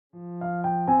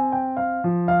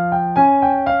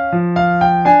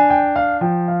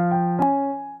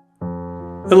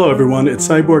Hello everyone, it's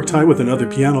CyborgTy with another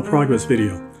piano progress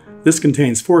video. This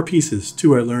contains 4 pieces,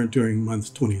 2 I learned during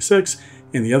month 26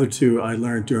 and the other 2 I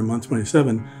learned during month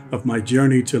 27 of my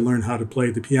journey to learn how to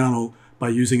play the piano by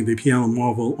using the Piano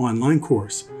Marvel online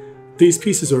course. These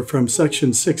pieces are from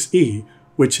section 6E,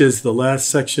 which is the last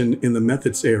section in the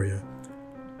methods area.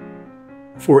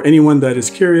 For anyone that is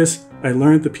curious, I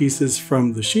learned the pieces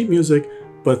from the sheet music,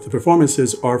 but the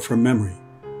performances are from memory.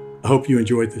 I hope you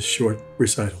enjoyed this short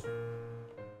recital.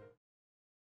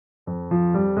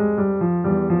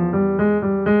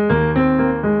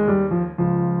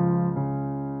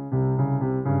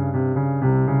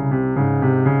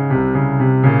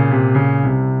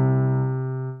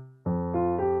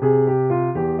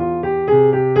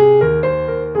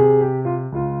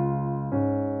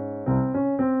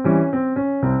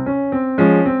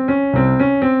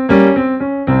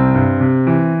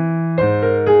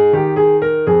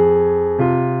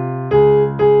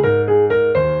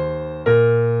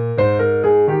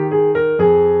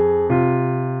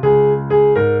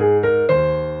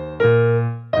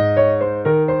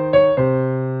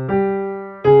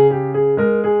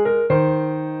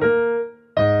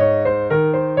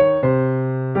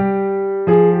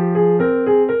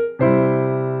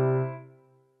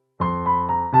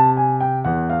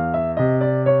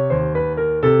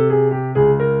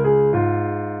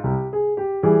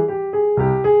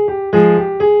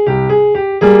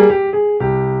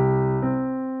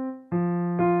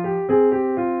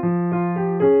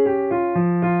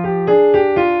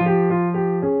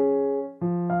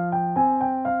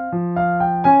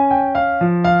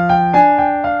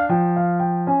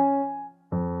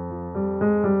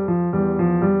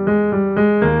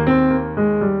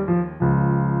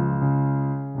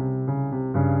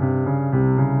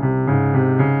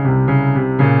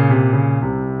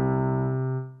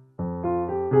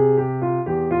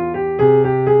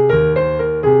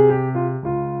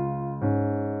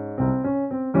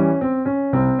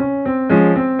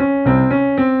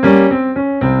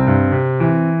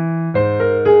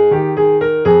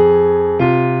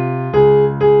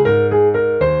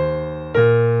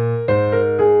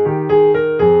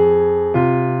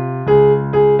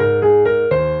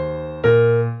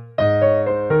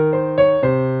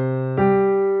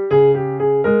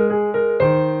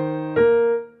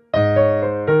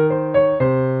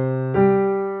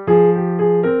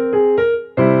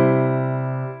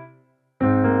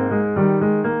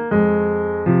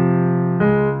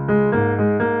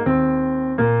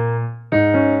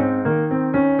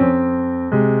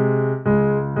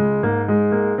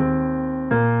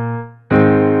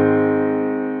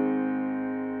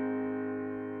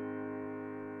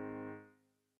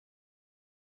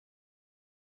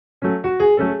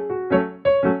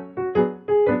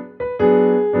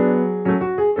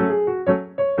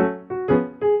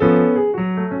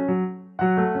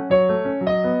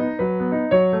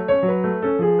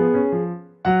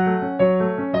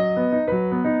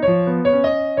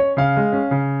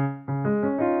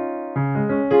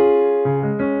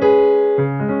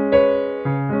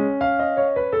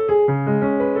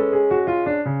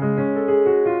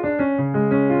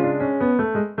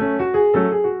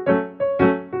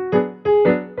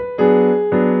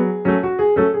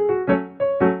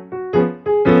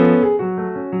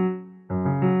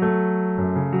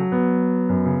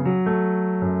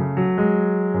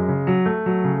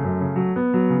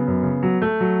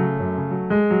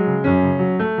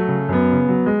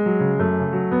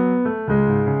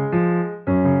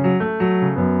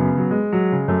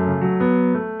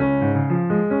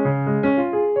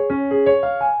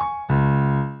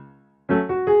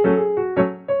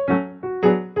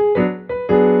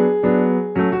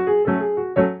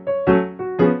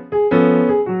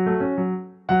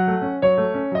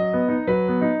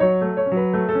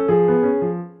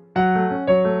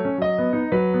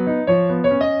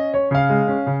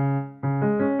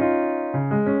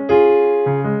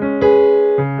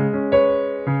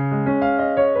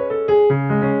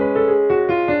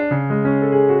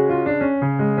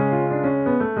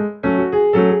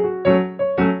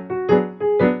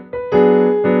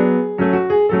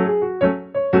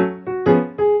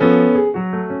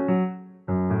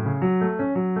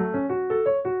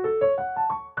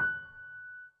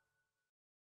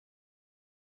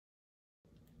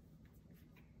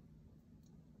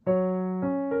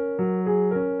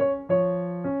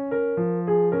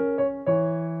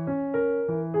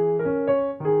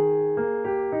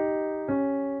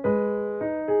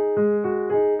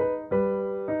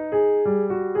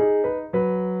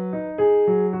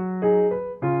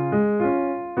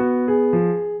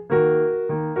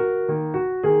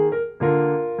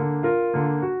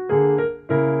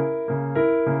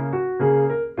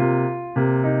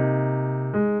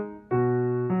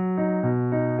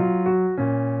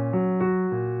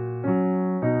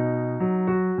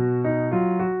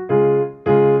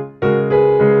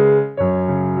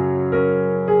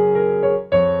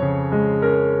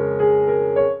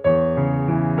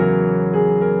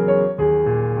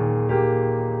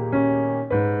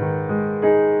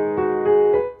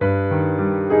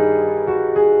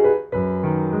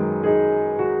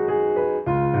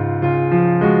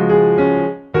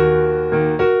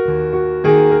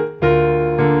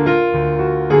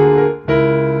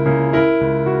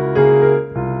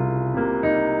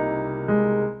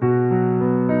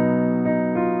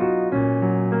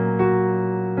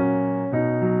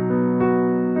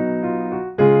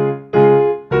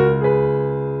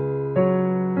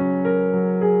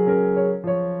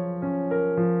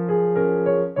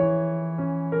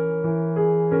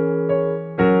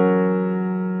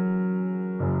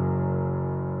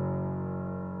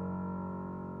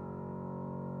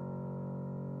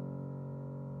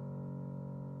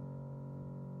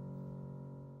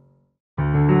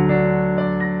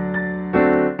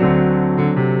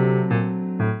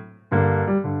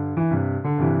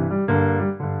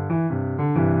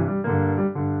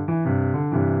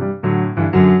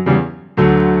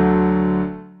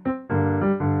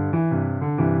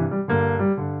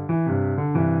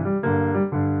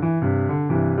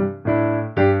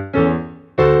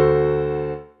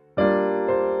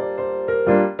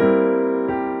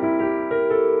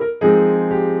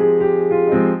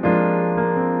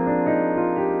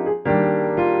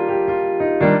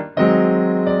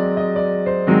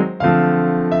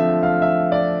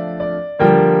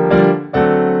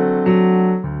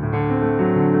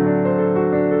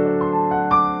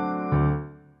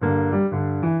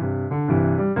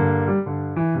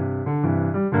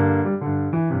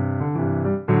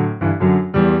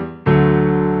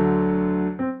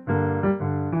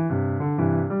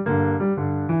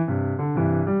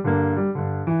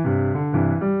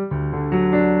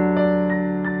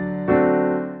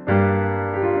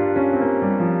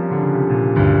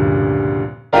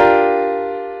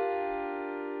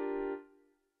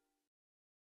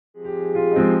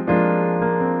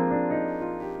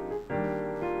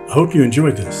 I hope you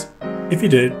enjoyed this. If you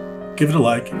did, give it a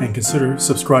like and consider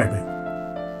subscribing.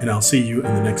 And I'll see you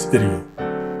in the next video.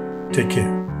 Take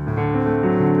care.